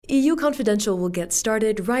EU Confidential will get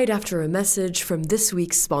started right after a message from this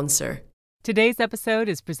week's sponsor. Today's episode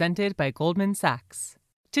is presented by Goldman Sachs.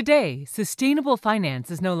 Today, sustainable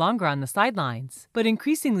finance is no longer on the sidelines, but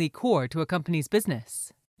increasingly core to a company's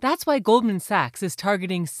business. That's why Goldman Sachs is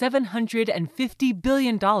targeting $750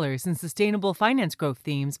 billion in sustainable finance growth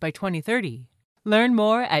themes by 2030. Learn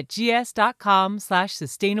more at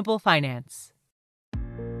gs.com/sustainablefinance.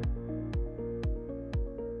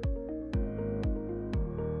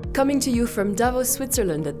 Coming to you from Davos,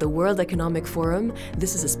 Switzerland at the World Economic Forum,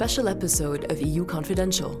 this is a special episode of EU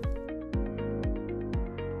Confidential.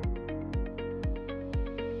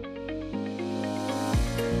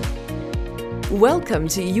 Welcome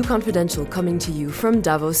to EU Confidential, coming to you from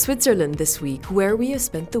Davos, Switzerland this week, where we have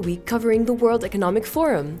spent the week covering the World Economic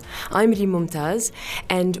Forum. I'm Rim Mumtaz,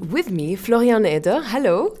 and with me, Florian Eder,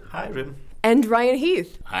 hello. Hi, Rim. And Ryan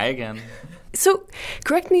Heath. Hi again. So,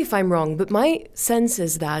 correct me if I'm wrong, but my sense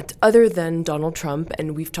is that other than Donald Trump,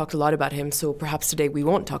 and we've talked a lot about him, so perhaps today we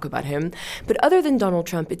won't talk about him, but other than Donald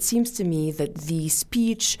Trump, it seems to me that the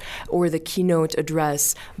speech or the keynote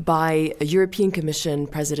address by European Commission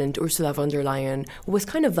President Ursula von der Leyen was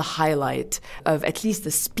kind of the highlight of at least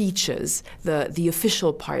the speeches, the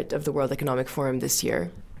official part of the World Economic Forum this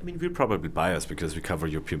year. I mean, we're probably biased because we cover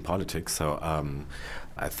European politics, so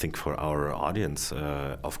I think for our audience,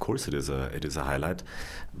 of course, it is a highlight.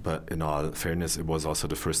 But in all fairness, it was also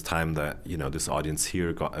the first time that this audience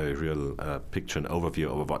here got a real picture and overview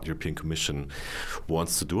of what the European Commission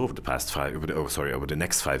wants to do over the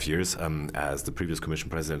next 5 years. As the previous Commission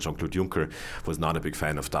President Jean-Claude Juncker was not a big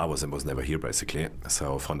fan of Davos and was never here, basically.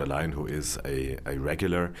 So von der Leyen, who is a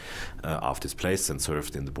regular of this place and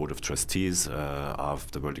served in the Board of Trustees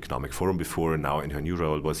of the World Economic Forum before, and now in her new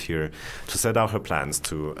role was here to set out her plans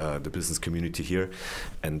to the business community here.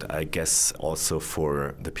 And I guess also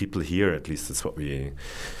for the people here, at least that's what we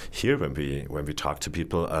hear when we talk to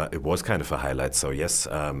people, it was kind of a highlight. So yes,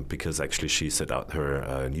 because actually she set out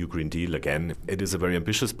her new Green Deal again. It is a very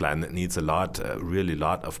ambitious plan that needs really a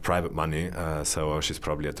lot of private money. So she's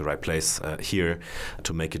probably at the right place here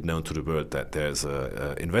to make it known to the world that there's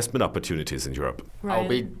investment opportunities in Europe. Right. I'll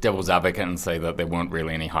be devil's advocate and say that there weren't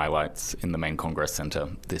really any highlights in the main Congress Center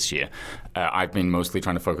this year. I've been mostly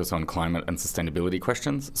trying to focus on climate and sustainability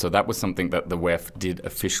questions. So that was something that the WEF did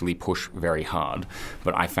officially push very hard.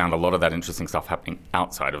 But I found a lot of that interesting stuff happening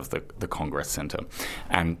outside of the Congress Center.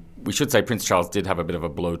 And we should say Prince Charles did have a bit of a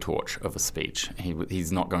blowtorch of a speech.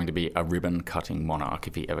 He's not going to be a ribbon-cutting monarch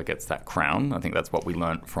if he ever gets that crown. I think that's what we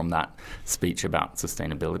learned from that speech about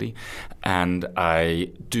sustainability. And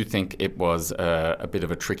I do think it was a bit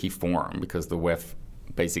of a tricky forum because the WEF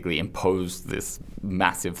basically imposed this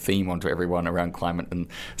massive theme onto everyone around climate and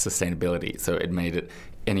sustainability. So it made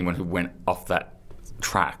anyone who went off that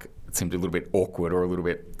track seemed a little bit awkward or a little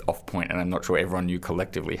bit off point, and I'm not sure everyone knew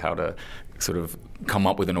collectively how to sort of come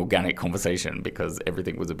up with an organic conversation because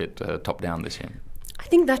everything was a bit top-down this year. I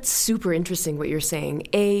think that's super interesting what you're saying.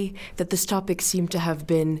 A, that this topic seemed to have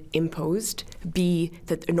been imposed. B,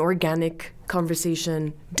 that an organic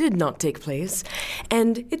conversation did not take place.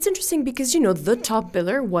 And it's interesting because, the top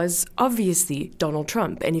biller was obviously Donald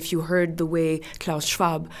Trump. And if you heard the way Klaus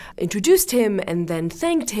Schwab introduced him and then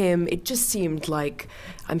thanked him, it just seemed like,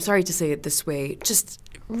 I'm sorry to say it this way, just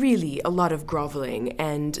really a lot of groveling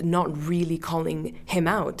and not really calling him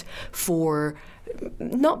out for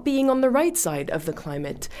not being on the right side of the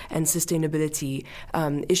climate and sustainability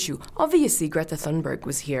issue. Obviously, Greta Thunberg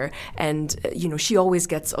was here, and she always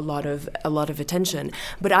gets a lot of attention.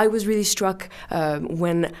 But I was really struck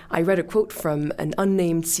when I read a quote from an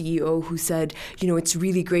unnamed CEO who said, it's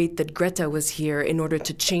really great that Greta was here in order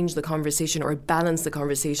to change the conversation or balance the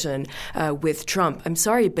conversation with Trump. I'm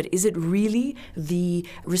sorry, but is it really the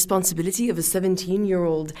responsibility of a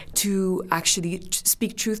 17-year-old to actually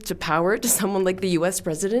speak truth to power to someone like the U.S.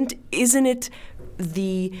 president? Isn't it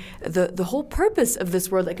the whole purpose of this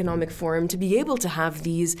World Economic Forum to be able to have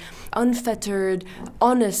these unfettered,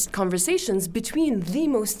 honest conversations between the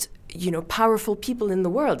most powerful people in the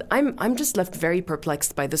world? I'm just left very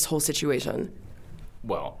perplexed by this whole situation.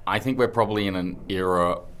 Well, I think we're probably in an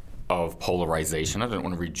era of polarization. I don't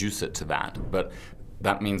want to reduce it to that, but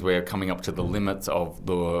that means we're coming up to the limits of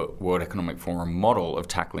the World Economic Forum model of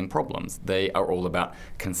tackling problems. They are all about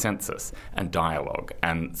consensus and dialogue.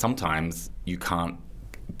 And sometimes you can't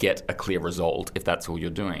get a clear result if that's all you're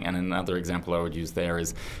doing. And another example I would use there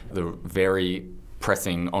is the very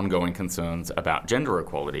pressing ongoing concerns about gender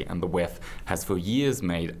equality. And the WEF has for years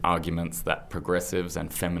made arguments that progressives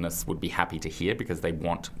and feminists would be happy to hear because they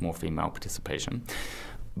want more female participation.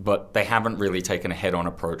 but they haven't really taken a head-on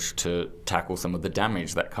approach to tackle some of the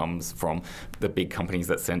damage that comes from the big companies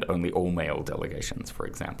that send only all-male delegations, for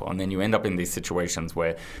example. And then you end up in these situations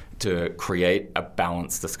where to create a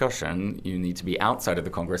balanced discussion, you need to be outside of the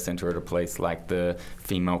Congress Center at a place like the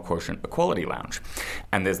Female Quotient Equality Lounge.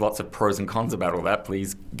 And there's lots of pros and cons about all that.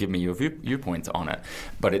 Please give me your viewpoints on it.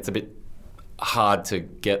 But it's a bit hard to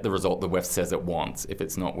get the result the WEF says it wants if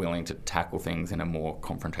it's not willing to tackle things in a more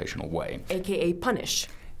confrontational way. AKA punish.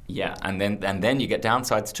 Yeah, and then you get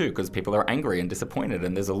downsides too, because people are angry and disappointed,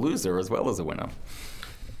 and there's a loser as well as a winner.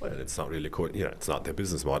 Well, it's not really it's not their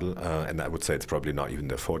business model, and I would say it's probably not even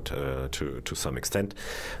their fault to some extent,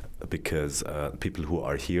 because people who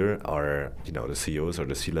are here are the CEOs or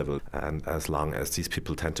the C-level, and as long as these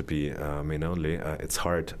people tend to be men only, it's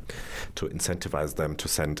hard to incentivize them to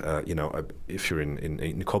send if you're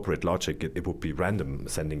in corporate logic, it would be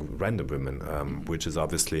sending random women, which is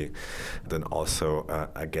obviously then also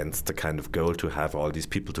against the kind of goal to have all these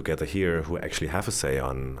people together here who actually have a say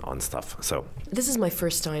on stuff. So this is my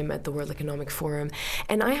first time at the World Economic Forum,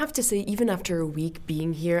 and I have to say, even after a week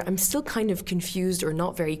being here, I'm still kind of confused or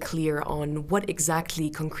not very clear on what exactly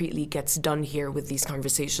concretely gets done here with these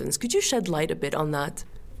conversations. Could you shed light a bit on that?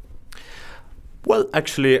 Well,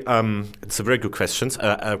 actually, it's a very good question.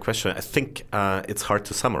 I think it's hard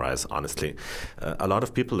to summarize, honestly. A lot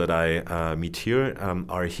of people that I meet here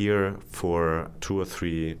are here for 2 or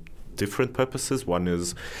 3 different purposes. One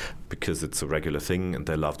is because it's a regular thing and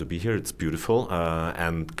they love to be here. It's beautiful,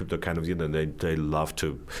 and the kind of they love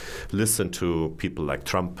to listen to people like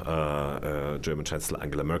Trump, German Chancellor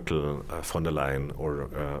Angela Merkel, von der Leyen, or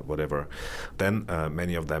whatever. Then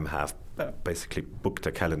many of them have basically booked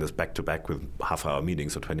their calendars back to back with half-hour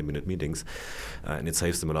meetings or 20-minute meetings, and it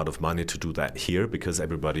saves them a lot of money to do that here because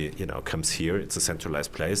everybody comes here. It's a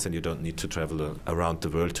centralized place, and you don't need to travel around the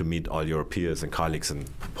world to meet all your peers and colleagues and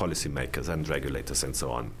policymakers and regulators and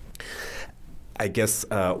so on. I guess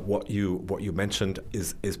what you mentioned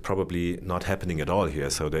is probably not happening at all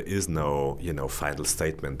here. So there is no final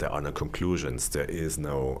statement. There are no conclusions. There is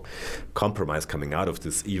no compromise coming out of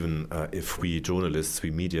this. Even if we journalists,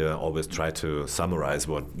 we media, always try to summarize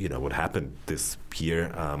what happened this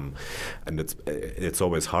year, and it's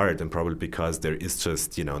always hard, and probably because there is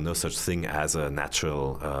just no such thing as a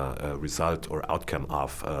natural result or outcome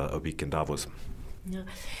of a week in Davos. Yeah.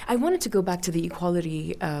 I wanted to go back to the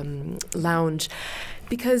Equality Lounge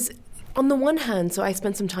because on the one hand, so I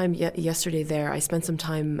spent some time yesterday there. I spent some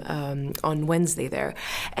time on Wednesday there.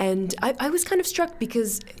 And I was kind of struck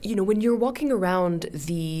because, when you're walking around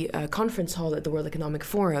the conference hall at the World Economic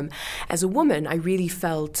Forum, as a woman, I really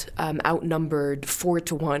felt outnumbered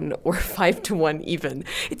 4-1 or 5-1 even.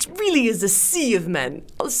 It really is a sea of men,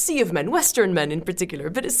 Western men in particular,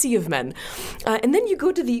 but a sea of men. And then you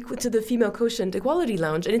go to the Female Quotient Equality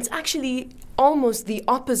Lounge, and it's actually almost the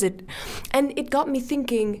opposite. And it got me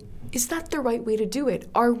thinking, is that the right way to do it?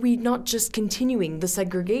 Are we not just continuing the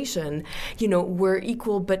segregation? We're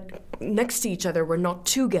equal, but next to each other, we're not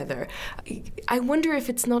together. I wonder if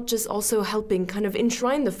it's not just also helping kind of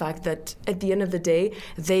enshrine the fact that at the end of the day,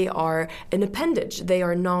 they are an appendage. They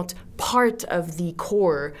are not part of the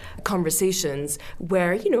core conversations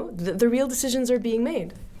where, the real decisions are being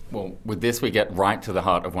made. Well, with this, we get right to the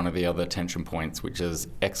heart of one of the other tension points, which is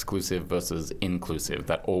exclusive versus inclusive.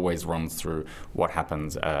 That always runs through what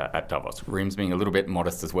happens at Davos. Reem's being a little bit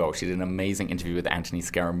modest as well. She did an amazing interview with Anthony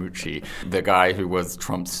Scaramucci, the guy who was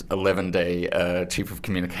Trump's 11-day chief of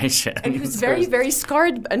communication. And who's very, very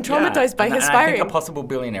scarred and traumatized by his firing. I think a possible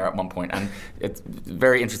billionaire at one point. And it's a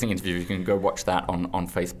very interesting interview. You can go watch that on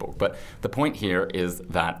Facebook. But the point here is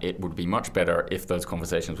that it would be much better if those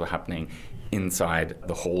conversations were happening inside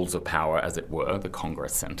the halls of power, as it were, the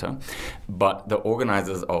Congress Center. But the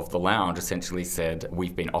organizers of the lounge essentially said,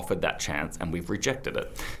 we've been offered that chance and we've rejected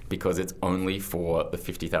it because it's only for the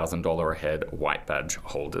 $50,000 a head white badge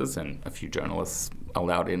holders and a few journalists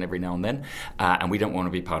allowed in every now and then. And we don't want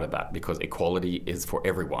to be part of that because equality is for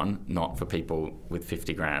everyone, not for people with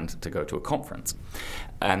 50 grand to go to a conference.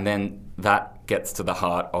 And then that gets to the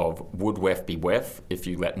heart of, would WEF be WEF if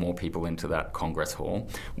you let more people into that Congress hall?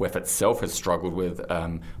 WEF itself has struggled with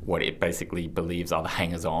what it basically believes are the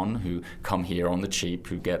hangers-on who come here on the cheap,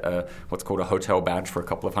 who get what's called a hotel badge for a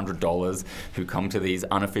couple of $100s, who come to these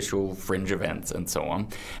unofficial fringe events and so on.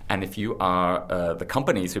 And if you are the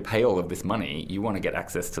companies who pay all of this money, you want to get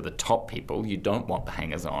access to the top people. You don't want the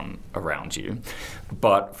hangers-on around you.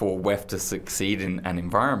 But for WEF to succeed in an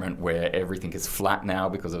environment where everything is flat now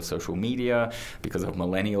because of social media, because of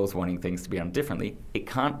millennials wanting things to be done differently, it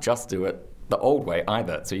can't just do it the old way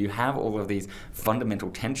either. So you have all of these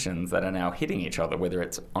fundamental tensions that are now hitting each other, whether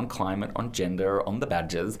it's on climate, on gender, on the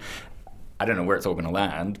badges. I don't know where it's all going to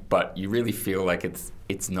land, but you really feel like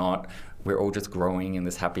it's not, we're all just growing in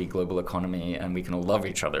this happy global economy and we can all love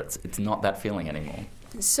each other. It's not that feeling anymore.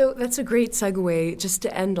 So that's a great segue. Just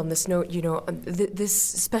to end on this note, this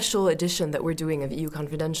special edition that we're doing of EU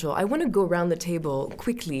Confidential, I want to go around the table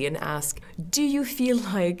quickly and ask, do you feel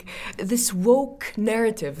like this woke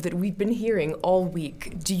narrative that we've been hearing all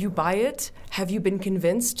week, do you buy it? Have you been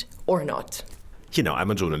convinced or not?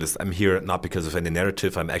 I'm a journalist. I'm here not because of any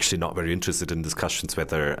narrative. I'm actually not very interested in discussions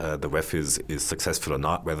whether the WEF is successful or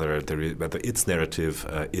not, whether its narrative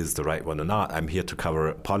is the right one or not. I'm here to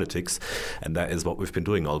cover politics, and that is what we've been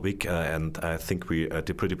doing all week, and I think we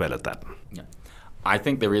did pretty well at that. Yeah. I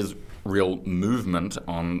think there is real movement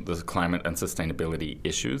on the climate and sustainability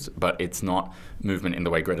issues, but it's not movement in the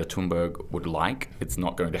way Greta Thunberg would like. It's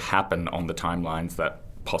not going to happen on the timelines that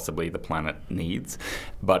possibly the planet needs,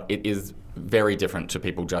 but it is very different to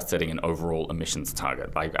people just setting an overall emissions target.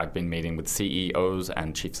 I've been meeting with CEOs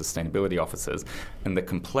and chief sustainability officers, and the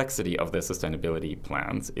complexity of their sustainability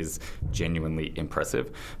plans is genuinely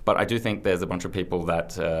impressive. But I do think there's a bunch of people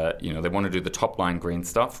that, they want to do the top line green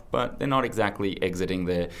stuff, but they're not exactly exiting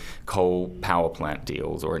their coal power plant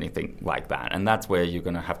deals or anything like that. And that's where you're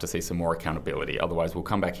going to have to see some more accountability. Otherwise, we'll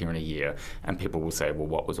come back here in a year and people will say, well,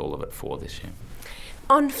 what was all of it for this year?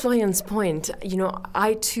 On Florian's point,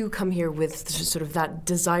 I too come here with sort of that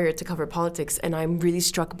desire to cover politics, and I'm really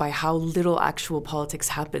struck by how little actual politics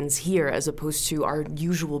happens here as opposed to our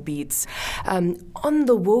usual beats. On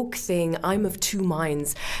the woke thing, I'm of two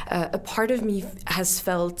minds. A part of me has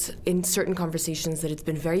felt in certain conversations that it's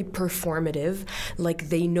been very performative, like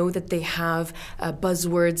they know that they have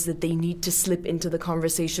buzzwords that they need to slip into the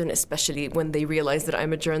conversation, especially when they realize that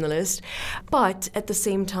I'm a journalist. But at the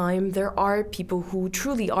same time, there are people who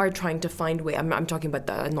truly are trying to find ways, I'm talking about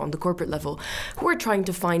that on the corporate level, who are trying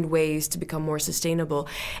to find ways to become more sustainable.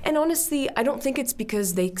 And honestly, I don't think it's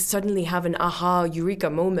because they suddenly have an aha, eureka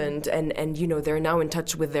moment and they're now in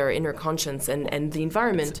touch with their inner conscience and the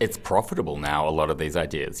environment. It's profitable now, a lot of these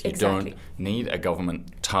ideas. You Exactly. don't need a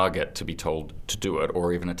government target to be told to do it,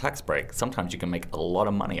 or even a tax break. Sometimes you can make a lot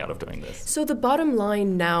of money out of doing this. So the bottom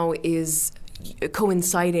line now is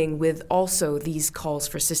coinciding with also these calls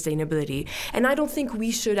for sustainability. And I don't think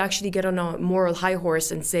we should actually get on a moral high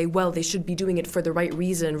horse and say, well, they should be doing it for the right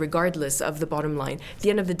reason, regardless of the bottom line. At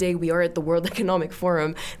the end of the day, we are at the World Economic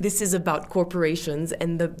Forum. This is about corporations,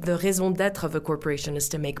 and the raison d'etre of a corporation is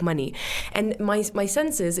to make money. And my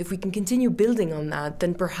sense is, if we can continue building on that,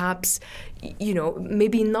 then perhaps,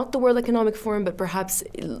 maybe not the World Economic Forum, but perhaps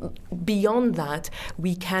beyond that,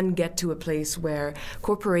 we can get to a place where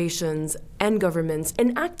corporations and governments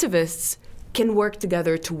and activists can work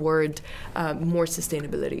together toward more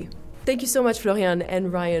sustainability. Thank you so much, Florian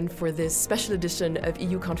and Ryan, for this special edition of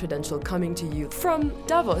EU Confidential coming to you from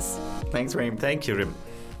Davos. Thanks, Reem. Thank you, Rim.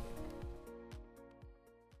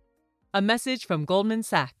 A message from Goldman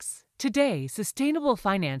Sachs. Today, sustainable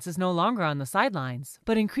finance is no longer on the sidelines,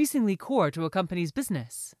 but increasingly core to a company's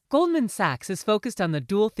business. Goldman Sachs is focused on the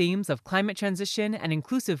dual themes of climate transition and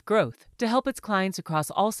inclusive growth to help its clients across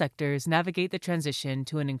all sectors navigate the transition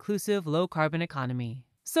to an inclusive, low-carbon economy.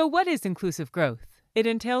 So what is inclusive growth? It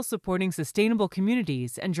entails supporting sustainable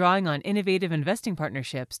communities and drawing on innovative investing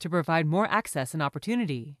partnerships to provide more access and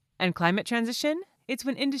opportunity. And climate transition? It's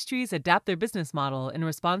when industries adapt their business model in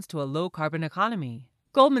response to a low-carbon economy.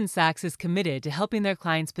 Goldman Sachs is committed to helping their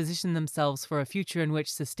clients position themselves for a future in which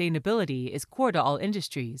sustainability is core to all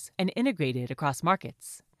industries and integrated across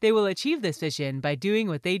markets. They will achieve this vision by doing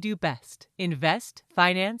what they do best: invest,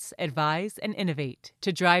 finance, advise, and innovate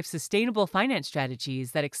to drive sustainable finance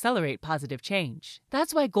strategies that accelerate positive change.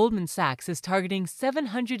 That's why Goldman Sachs is targeting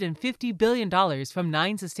 $750 billion from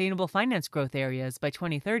 9 sustainable finance growth areas by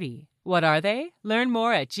 2030. What are they? Learn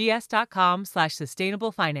more at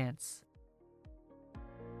gs.com/sustainablefinance.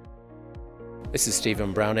 This is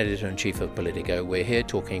Stephen Brown, Editor-in-Chief of Politico. We're here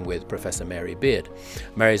talking with Professor Mary Beard.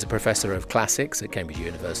 Mary is a Professor of Classics at Cambridge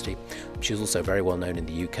University. She's also very well known in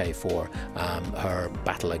the UK for her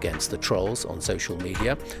battle against the trolls on social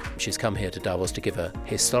media. She's come here to Davos to give a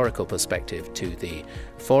historical perspective to the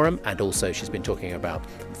forum, and also she's been talking about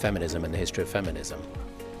feminism and the history of feminism.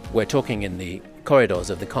 We're talking in the corridors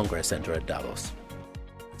of the Congress Centre at Davos.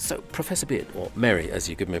 So, Professor Beard, or Mary, as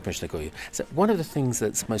you give me permission to call you, so one of the things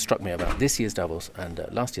that's most struck me about this year's Davos and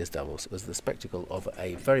last year's Davos was the spectacle of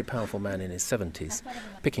a very powerful man in his 70s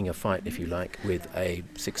picking a fight, if you like, with a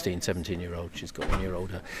 16, 17-year-old, she's got 1 year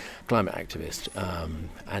older, climate activist,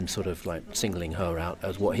 and sort of like singling her out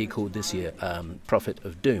as what he called this year prophet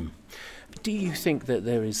of doom. Do you think that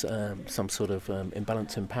there is some sort of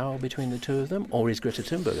imbalance in power between the two of them, or is Greta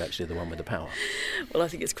Thunberg actually the one with the power? Well, I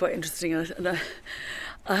think it's quite interesting, and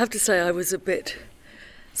I have to say I was a bit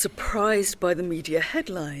surprised by the media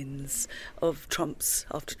headlines of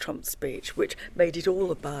after Trump's speech, which made it all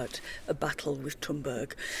about a battle with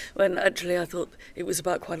Thunberg, when actually I thought it was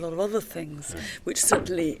about quite a lot of other things, which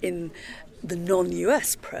certainly in the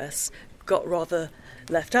non-US press got rather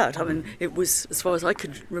left out. I mean, it was, as far as I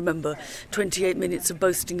could remember, 28 minutes of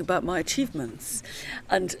boasting about my achievements.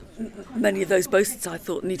 And many of those boasts I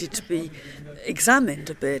thought needed to be examined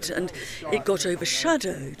a bit. And it got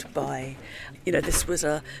overshadowed by, this was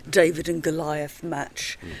a David and Goliath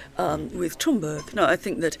match with Thunberg. No, I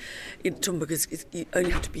think that Thunberg you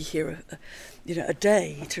only have to be here a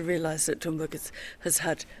day to realise that Thunberg has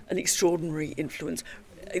had an extraordinary influence,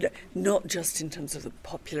 not just in terms of the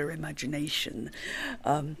popular imagination,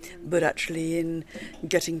 but actually in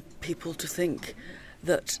getting people to think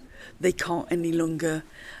that they can't any longer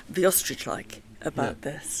be ostrich-like about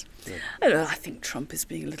this. Yeah. I think Trump is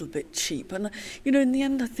being a little bit cheap. And, in the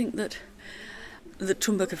end, I think that the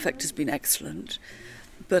Thunberg effect has been excellent,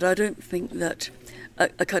 but I don't think that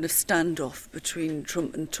a kind of standoff between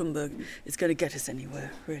Trump and Thunberg is going to get us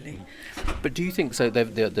anywhere, really. But do you think so? The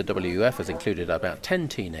WWF has included about 10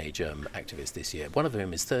 teenage activists this year. One of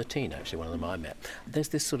them is 13, actually, one of them I met. There's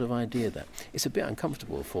this sort of idea that it's a bit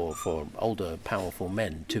uncomfortable for older, powerful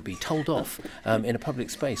men to be told off in a public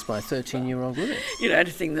space by 13-year-old women.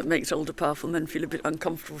 Anything that makes older, powerful men feel a bit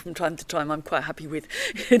uncomfortable from time to time, I'm quite happy with.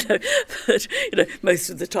 But, most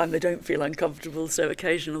of the time they don't feel uncomfortable, so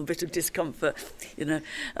occasional bit of discomfort,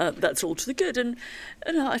 that's all to the good. And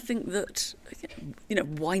I think that,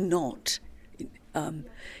 why not,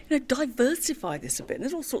 diversify this a bit. And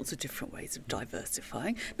there's all sorts of different ways of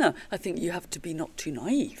diversifying. Now, I think you have to be not too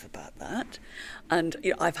naive about that. And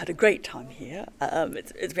I've had a great time here.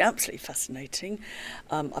 It's been absolutely fascinating.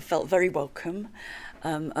 I felt very welcome.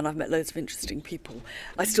 And I've met loads of interesting people.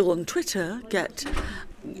 I still on Twitter get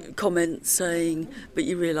comments saying, but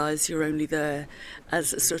you realise you're only there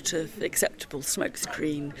as a sort of acceptable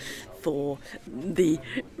smokescreen for the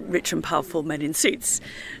rich and powerful men in suits.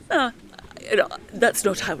 That's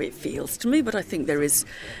not how it feels to me, but I think there is,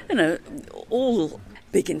 all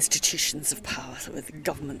big institutions of power, whether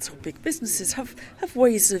governments or big businesses, have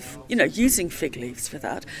ways of, using fig leaves for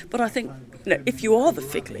that. But I think, if you are the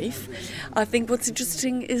fig leaf, I think what's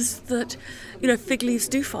interesting is that, fig leaves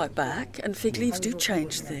do fight back and fig leaves do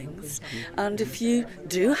change things. And if you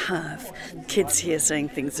do have kids here saying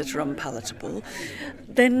things that are unpalatable,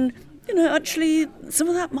 then, actually, some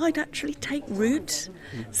of that might actually take root.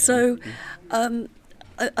 So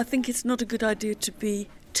I think it's not a good idea to be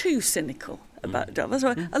too cynical about Davos.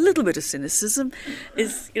 A little bit of cynicism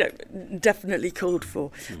is, definitely called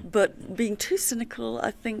for. But being too cynical,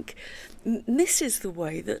 I think, misses the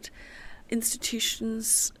way that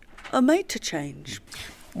institutions are made to change.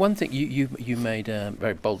 One thing you made a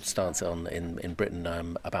very bold stance in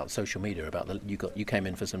Britain about social media, about you came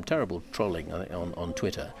in for some terrible trolling on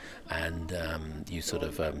Twitter, and you sort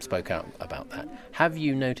of spoke out about that. Have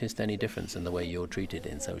you noticed any difference in the way you're treated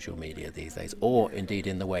in social media these days, or indeed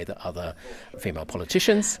in the way that other female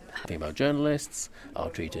politicians, female journalists are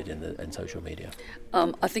treated in social media?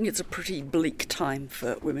 I think it's a pretty bleak time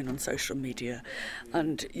for women on social media,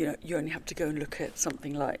 and you only have to go and look at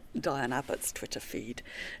something like Diane Abbott's Twitter feed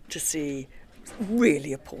to see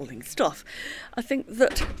really appalling stuff. I think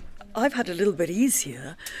that I've had a little bit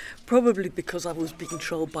easier, probably because I was being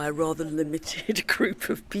trolled by a rather limited group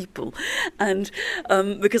of people, and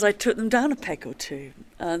because I took them down a peg or two.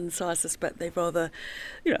 And so I suspect they've rather,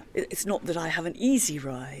 it's not that I have an easy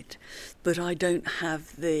ride, but I don't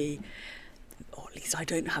have or at least I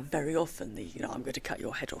don't have very often I'm going to cut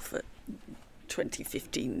your head off at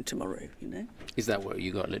 20:15 tomorrow, Is that what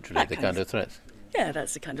you got, literally, the kind of threats? Yeah,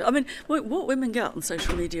 that's the kind of... I mean, what women get on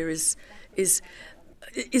social media is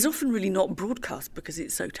often really not broadcast because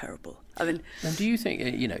it's so terrible. I mean... And do you think,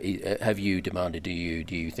 have you demanded, do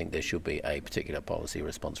you think there should be a particular policy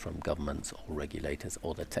response from governments or regulators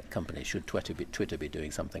or the tech companies? Should Twitter be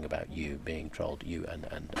doing something about you being trolled, you and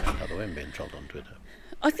other women being trolled on Twitter?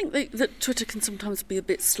 I think that Twitter can sometimes be a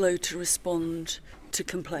bit slow to respond to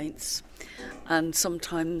complaints, and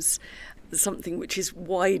sometimes something which is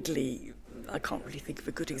widely... I can't really think of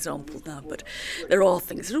a good example now, but there are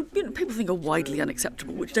things that people think are widely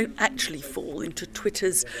unacceptable, which don't actually fall into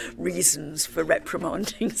Twitter's reasons for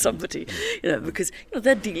reprimanding somebody, because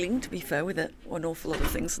they're dealing, to be fair, with an awful lot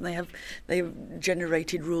of things, and they've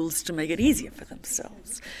generated rules to make it easier for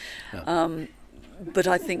themselves. Yeah. But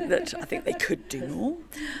I think they could do more.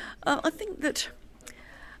 I think that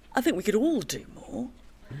I think we could all do more.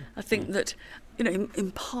 I think that,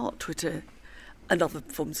 in part Twitter and other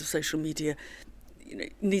forms of social media,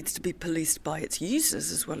 needs to be policed by its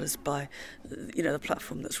users as well as by, the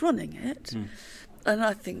platform that's running it. And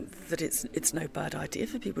I think that it's no bad idea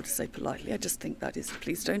for people to say politely, I just think that is,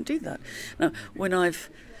 please don't do that. Now, when I've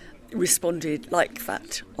responded like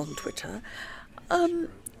that on Twitter,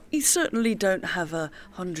 you certainly don't have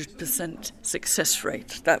 100% success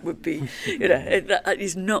rate. That would be, that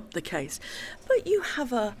is not the case. But you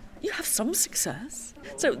have some success.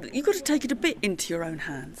 So you've got to take it a bit into your own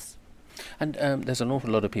hands. And there's an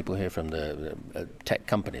awful lot of people here from the tech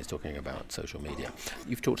companies talking about social media.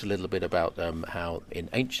 You've talked a little bit about how in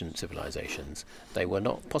ancient civilizations they were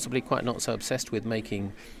possibly quite not so obsessed with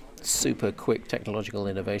making super quick technological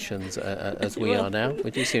innovations as we are now.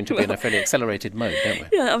 We do seem to be in a fairly accelerated mode, don't we?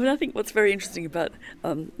 Yeah, I think what's very interesting about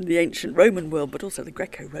the ancient Roman world, but also the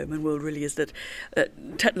Greco-Roman world, really, is that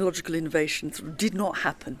technological innovations did not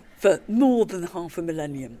happen for more than half a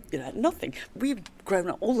millennium. Nothing. We've grown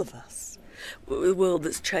up, all of us, with a world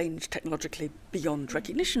that's changed technologically beyond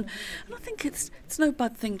recognition. And I think it's no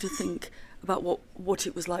bad thing to think about what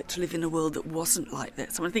it was like to live in a world that wasn't like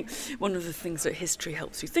this. I think one of the things that history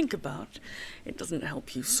helps you think about, it doesn't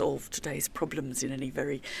help you solve today's problems in any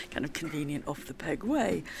very kind of convenient, off-the-peg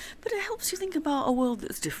way, but it helps you think about a world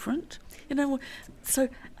that's different. So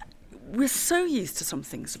we're so used to some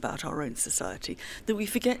things about our own society that we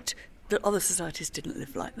forget that other societies didn't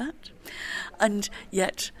live like that. And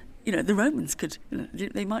yet, the Romans could,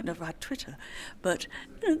 they might never have had Twitter, but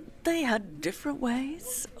they had different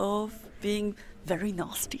ways of being very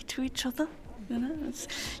nasty to each other.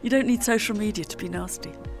 You don't need social media to be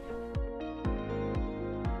nasty.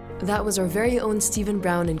 That was our very own Stephen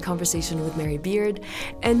Brown in conversation with Mary Beard.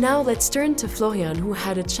 And now let's turn to Florian, who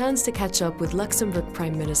had a chance to catch up with Luxembourg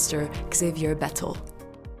Prime Minister Xavier Bettel.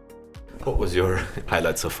 What was your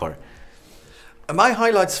highlight so far? My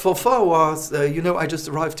highlights so far was, I just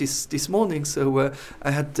arrived this morning, so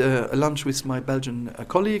I had a lunch with my Belgian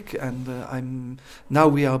colleague, and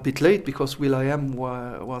we are a bit late because will.i.am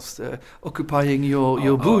was occupying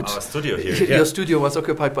your booth. Our studio here. Your studio was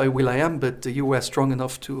occupied by will.i.am, but you were strong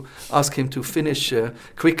enough to ask him to finish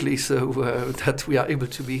quickly, so that we are able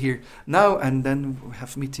to be here now, and then we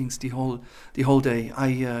have meetings the whole day.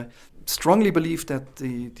 I strongly believe that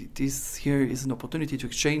this here is an opportunity to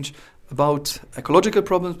exchange about ecological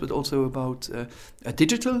problems, but also about a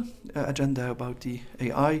digital agenda, about the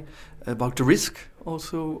AI, about the risk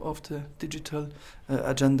also of the digital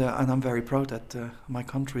agenda. And I'm very proud that my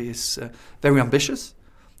country is very ambitious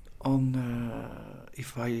on,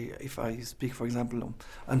 if I speak, for example, on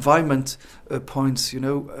environment points,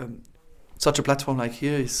 such a platform like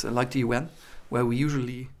here is like the UN, where we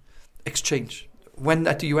usually exchange. When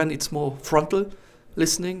at the UN it's more frontal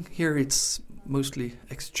listening, here it's mostly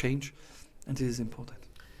exchange, and it is important.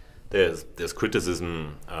 There's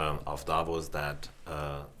criticism of Davos that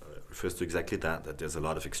refers to exactly that there's a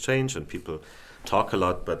lot of exchange and people talk a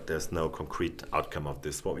lot, but there's no concrete outcome of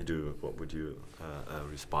this. What would you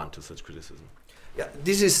respond to such criticism? Yeah,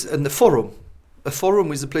 this is a forum. A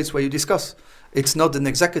forum is a place where you discuss. It's not an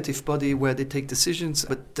executive body where they take decisions,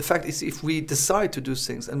 but the fact is, if we decide to do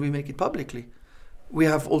things and we make it publicly, we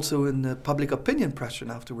have also a public opinion pressure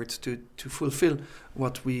afterwards to fulfill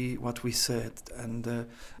what we said. And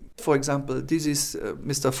for example, this is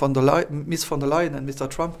Miss von der Leyen and Mr.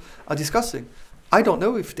 Trump are discussing. I don't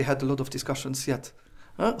know if they had a lot of discussions yet.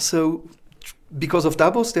 So because of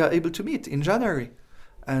Davos, they are able to meet in January,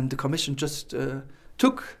 and the Commission just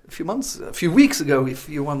took a few weeks ago, if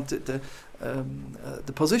you wanted,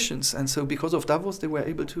 the positions. And so because of Davos, they were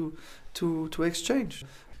able to exchange.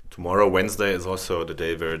 Tomorrow, Wednesday, is also the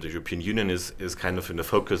day where the European Union is kind of in the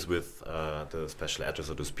focus with the special address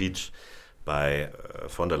or the speech by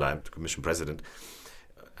von der Leyen, the Commission President.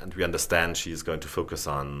 And we understand she is going to focus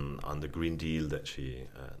on the Green Deal that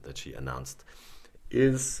she announced.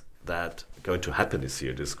 Is that going to happen this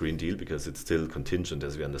year, this Green Deal? Because it's still contingent,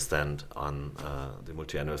 as we understand, on the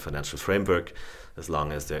multi-annual financial framework. As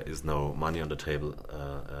long as there is no money on the table,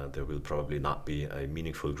 there will probably not be a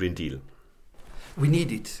meaningful Green Deal. We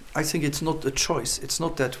need it. I think it's not a choice. It's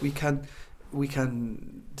not that we can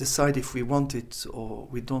decide if we want it or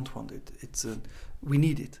we don't want it. We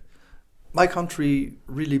need it. My country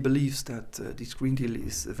really believes that this Green Deal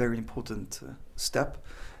is a very important step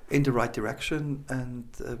in the right direction, and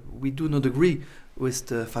we do not agree with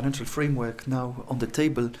the financial framework now on the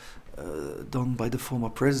table done by the former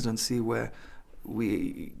presidency, where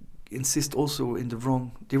we insist also in the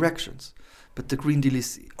wrong directions. But the Green Deal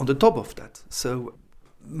is on the top of that. So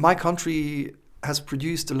my country has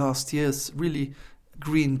produced the last years really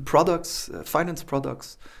green products, finance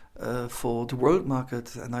products for the world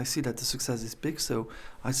market, and I see that the success is big. So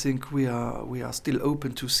I think we are still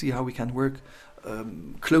open to see how we can work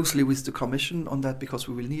closely with the Commission on that, because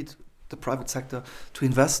we will need the private sector to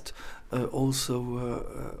invest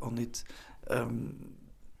also on it.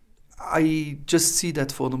 I just see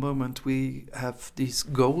that for the moment we have these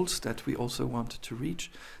goals that we also want to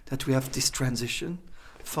reach, that we have this transition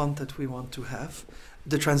fund that we want to have.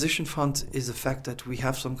 The transition fund is the fact that we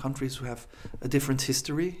have some countries who have a different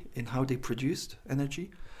history in how they produced energy,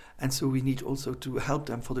 and so we need also to help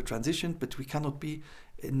them for the transition, but we cannot be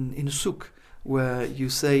in a souk where you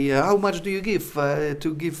say, how much do you give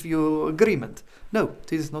to give your agreement? No,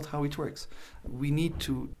 this is not how it works. We need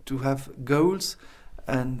to have goals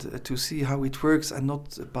and to see how it works, and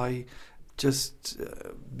not by just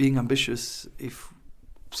being ambitious if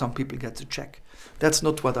some people get a check. That's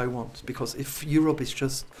not what I want, because if Europe is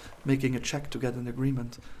just making a check to get an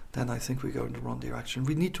agreement, then I think we go in the wrong direction.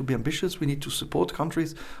 We need to be ambitious, we need to support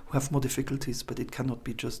countries who have more difficulties, but it cannot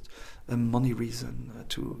be just a money reason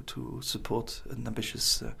to support an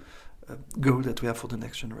ambitious goal that we have for the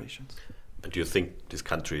next generations. And do you think these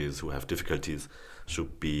countries who have difficulties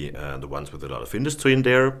should be the ones with a lot of industry in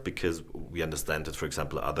there? Because we understand that, for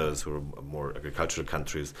example, others who are more agricultural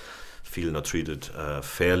countries feel not treated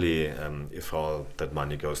fairly if all that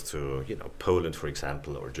money goes to, Poland, for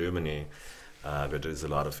example, or Germany, where there is a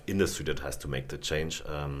lot of industry that has to make the change.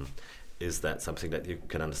 Is that something that you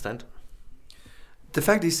can understand? The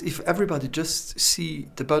fact is, if everybody just see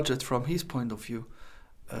the budget from his point of view,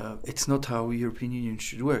 it's not how European Union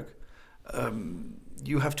should work.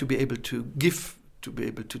 You have to be able to give, to be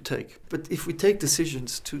able to take. But if we take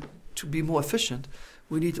decisions to be more efficient,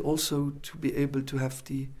 we need also to be able to have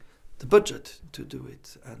the budget to do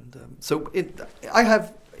it. And I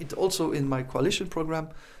have it also in my coalition program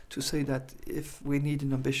to say that if we need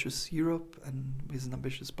an ambitious Europe and with an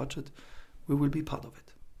ambitious budget, we will be part of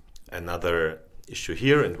it. Another issue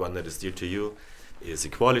here, and one that is dear to you, is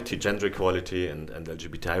equality, gender equality, and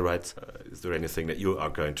LGBTI rights. Is there anything that you are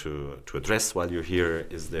going to address while you're here?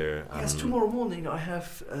 Is there? Yes, tomorrow morning I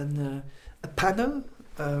have a panel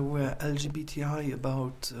where LGBTI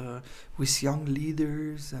about with young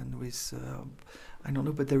leaders and with I don't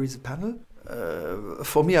know, but there is a panel.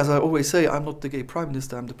 For me, as I always say, I'm not the gay prime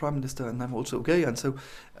minister. I'm the prime minister, and I'm also gay. And so,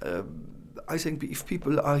 I think if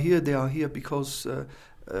people are here, they are here because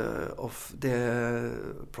of their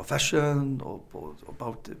profession or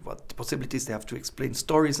about what possibilities they have to explain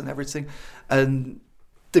stories and everything. And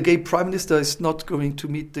the gay prime minister is not going to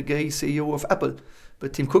meet the gay CEO of Apple,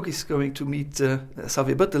 but Tim Cook is going to meet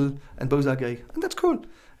Xavier Bettel, and both are gay, and that's cool.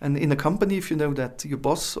 And in a company, if you know that your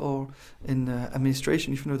boss, or in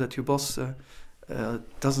administration, if you know that your boss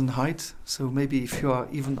doesn't hide, so maybe if you are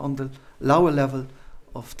even on the lower level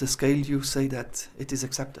of the scale, you say that it is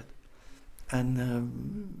accepted.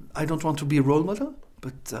 And I don't want to be a role model,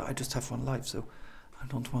 but I just have one life, so I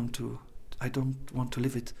don't want to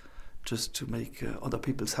live it just to make other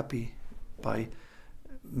people happy by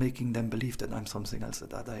making them believe that I'm something else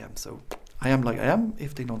that I am. So I am like I am.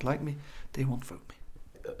 If they don't like me, they won't vote me.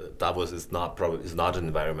 Davos is not an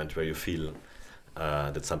environment where you feel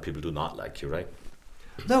that some people do not like you, right?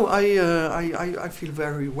 No, I feel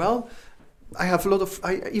very well.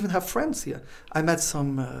 I even have friends here. I met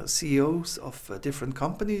some CEOs of different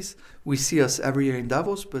companies. We see us every year in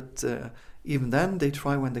Davos, but even then they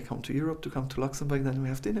try, when they come to Europe, to come to Luxembourg, then we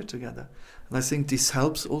have dinner together. And I think this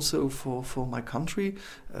helps also for my country.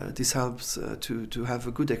 This helps to have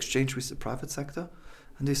a good exchange with the private sector.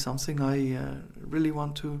 And this is something I really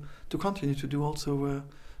want to continue to do also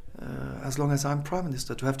as long as I'm Prime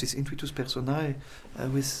Minister, to have this intuitus personae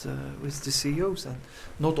with the CEOs, and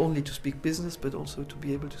not only to speak business, but also to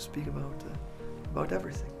be able to speak about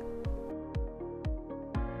everything.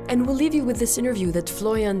 And we'll leave you with this interview that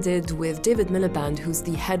Florian did with David Miliband, who's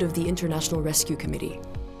the head of the International Rescue Committee.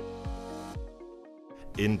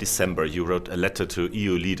 In December, you wrote a letter to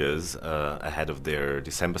EU leaders ahead of their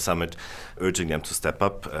December summit, urging them to step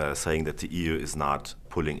up, saying that the EU is not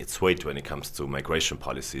pulling its weight when it comes to migration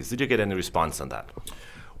policies. Did you get any response on that?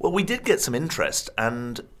 Well, we did get some interest,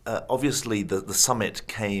 and obviously the summit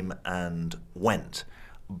came and went.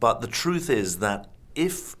 But the truth is that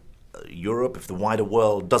if Europe, if the wider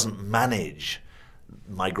world doesn't manage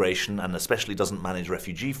migration, and especially doesn't manage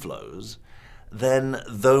refugee flows, then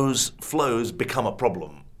those flows become a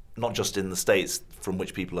problem, not just in the states from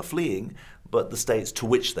which people are fleeing, but the states to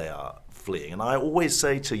which they are fleeing. And I always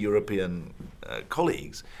say to European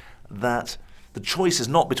colleagues that the choice is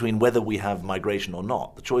not between whether we have migration or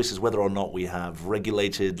not. The choice is whether or not we have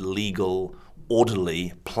regulated, legal,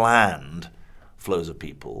 orderly, planned flows of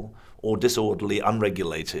people or disorderly,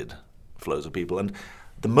 unregulated flows of people. And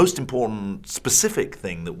the most important specific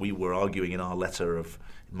thing that we were arguing in my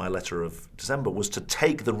letter of December was to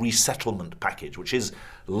take the resettlement package, which is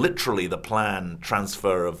literally the planned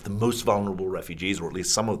transfer of the most vulnerable refugees, or at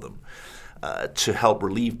least some of them, to help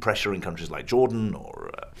relieve pressure in countries like Jordan or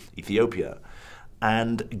Ethiopia,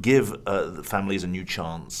 and give the families a new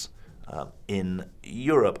chance in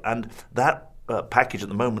Europe. And that package at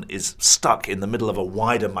the moment is stuck in the middle of a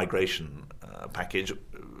wider migration package.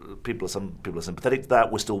 Some people are sympathetic to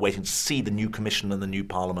that. We're still waiting to see the new Commission and the new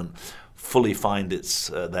Parliament fully find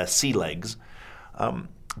their sea legs.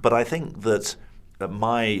 But I think that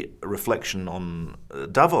my reflection on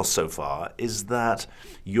Davos so far is that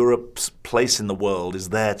Europe's place in the world is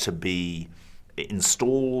there to be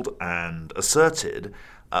installed and asserted,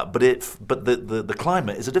 but the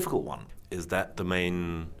climate is a difficult one. Is that the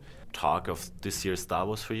main talk of this year's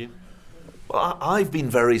Davos for you? Well, I've been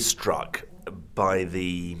very struck by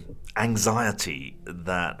the anxiety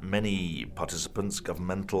that many participants,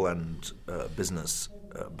 governmental and business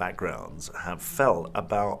backgrounds, have felt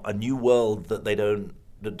about a new world that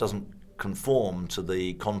doesn't conform to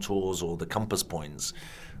the contours or the compass points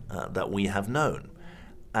that we have known.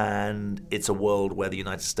 And it's a world where the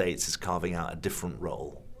United States is carving out a different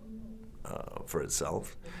role for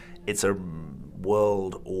itself. It's a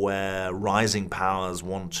world where rising powers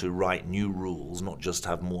want to write new rules, not just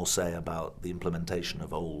have more say about the implementation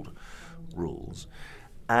of old rules.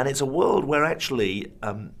 And it's a world where actually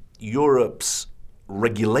Europe's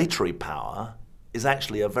regulatory power is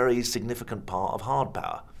actually a very significant part of hard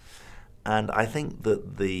power. And I think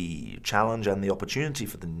that the challenge and the opportunity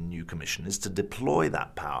for the new Commission is to deploy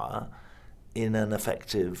that power in an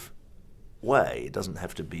effective way. It doesn't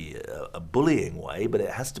have to be a bullying way, but it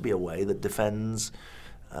has to be a way that defends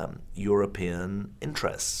European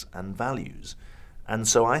interests and values. And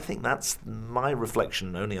so I think that's my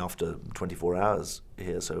reflection, only after 24 hours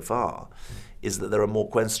here so far, is that there are more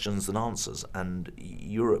questions than answers, and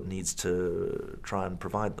Europe needs to try and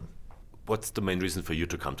provide them. What's the main reason for you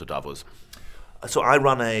to come to Davos? So I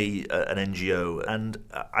run an NGO, and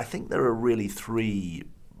I think there are really three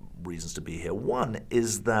reasons to be here. One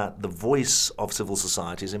is that the voice of civil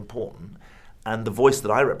society is important, and the voice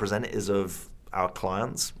that I represent is of our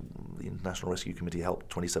clients. The International Rescue Committee helped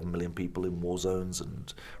 27 million people in war zones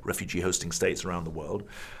and refugee-hosting states around the world,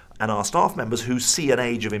 and our staff members who see an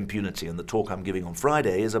age of impunity. And the talk I'm giving on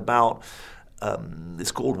Friday is about,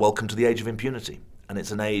 it's called Welcome to the Age of Impunity, and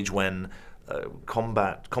it's an age when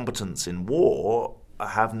combatants in war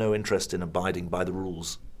have no interest in abiding by the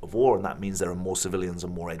rules of war, and that means there are more civilians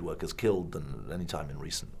and more aid workers killed than any time in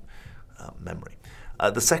recent memory.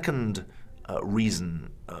 The second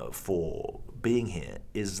reason for being here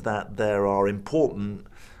is that there are important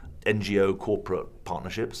NGO corporate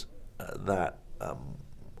partnerships that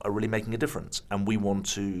are really making a difference, and we want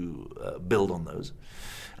to build on those.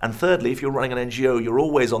 And thirdly, if you're running an NGO, you're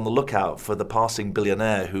always on the lookout for the passing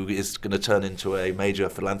billionaire who is going to turn into a major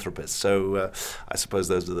philanthropist. So I suppose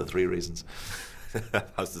those are the three reasons.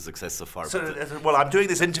 How's the success so far? Well, I'm doing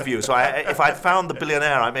this interview, so if I'd found the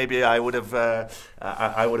billionaire, I would have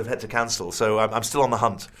had to cancel. So I'm still on the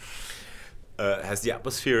hunt. Has the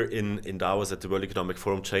atmosphere in Davos at the World Economic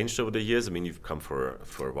Forum changed over the years? I mean, you've come for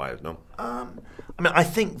a while, no? I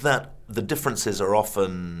think that the differences are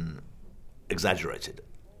often exaggerated,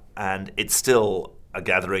 and it's still a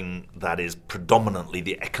gathering that is predominantly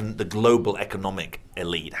the global economic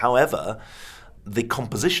elite. However, the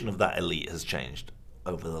composition of that elite has changed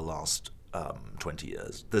over the last 20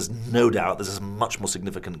 years. There's no doubt there's a much more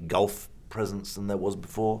significant Gulf presence than there was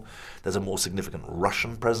before. There's a more significant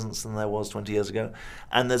Russian presence than there was 20 years ago.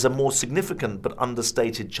 And there's a more significant but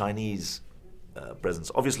understated Chinese presence.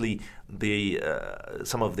 Obviously,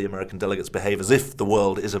 some of the American delegates behave as if the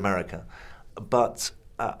world is America. But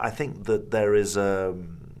I think that there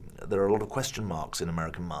are a lot of question marks in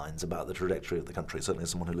American minds about the trajectory of the country. Certainly as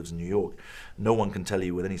someone who lives in New York, no one can tell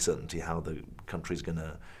you with any certainty how the country's going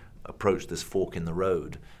to approach this fork in the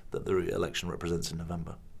road that the election represents in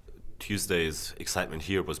November. Tuesday's excitement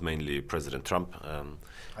here was mainly President Trump.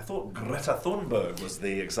 I thought Greta Thunberg was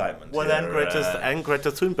the excitement. Well, and Greta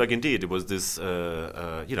Thunberg, indeed. It was this,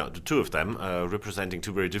 the two of them representing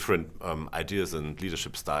two very different ideas and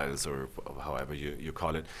leadership styles, or however you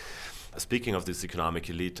call it. Speaking of this economic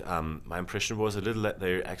elite, my impression was a little that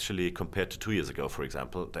they're actually, compared to 2 years ago, for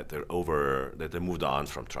example, that they moved on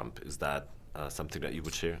from Trump. Is that something that you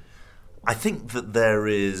would share? I think that there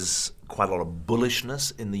is quite a lot of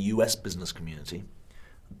bullishness in the US business community,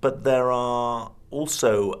 but there are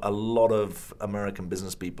also a lot of American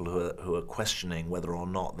business people who are questioning whether or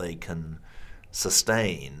not they can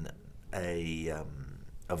sustain a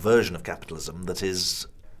version of capitalism that is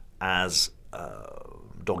as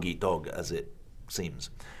dog eat dog as it seems.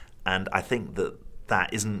 And I think that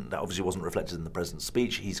obviously wasn't reflected in the president's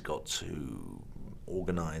speech. He's got to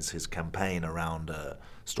organize his campaign around a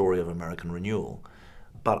story of American renewal.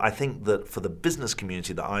 But I think that for the business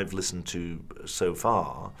community that I've listened to so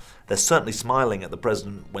far, they're certainly smiling at the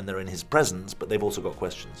president when they're in his presence, but they've also got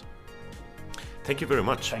questions. Thank you very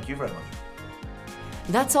much. Thank you very much.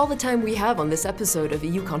 That's all the time we have on this episode of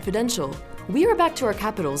EU Confidential. We are back to our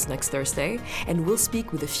capitals next Thursday, and we'll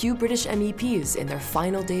speak with a few British MEPs in their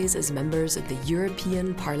final days as members of the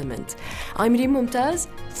European Parliament. I'm Reem Mumtaz,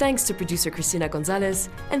 thanks to producer Christina Gonzalez,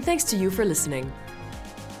 and thanks to you for listening.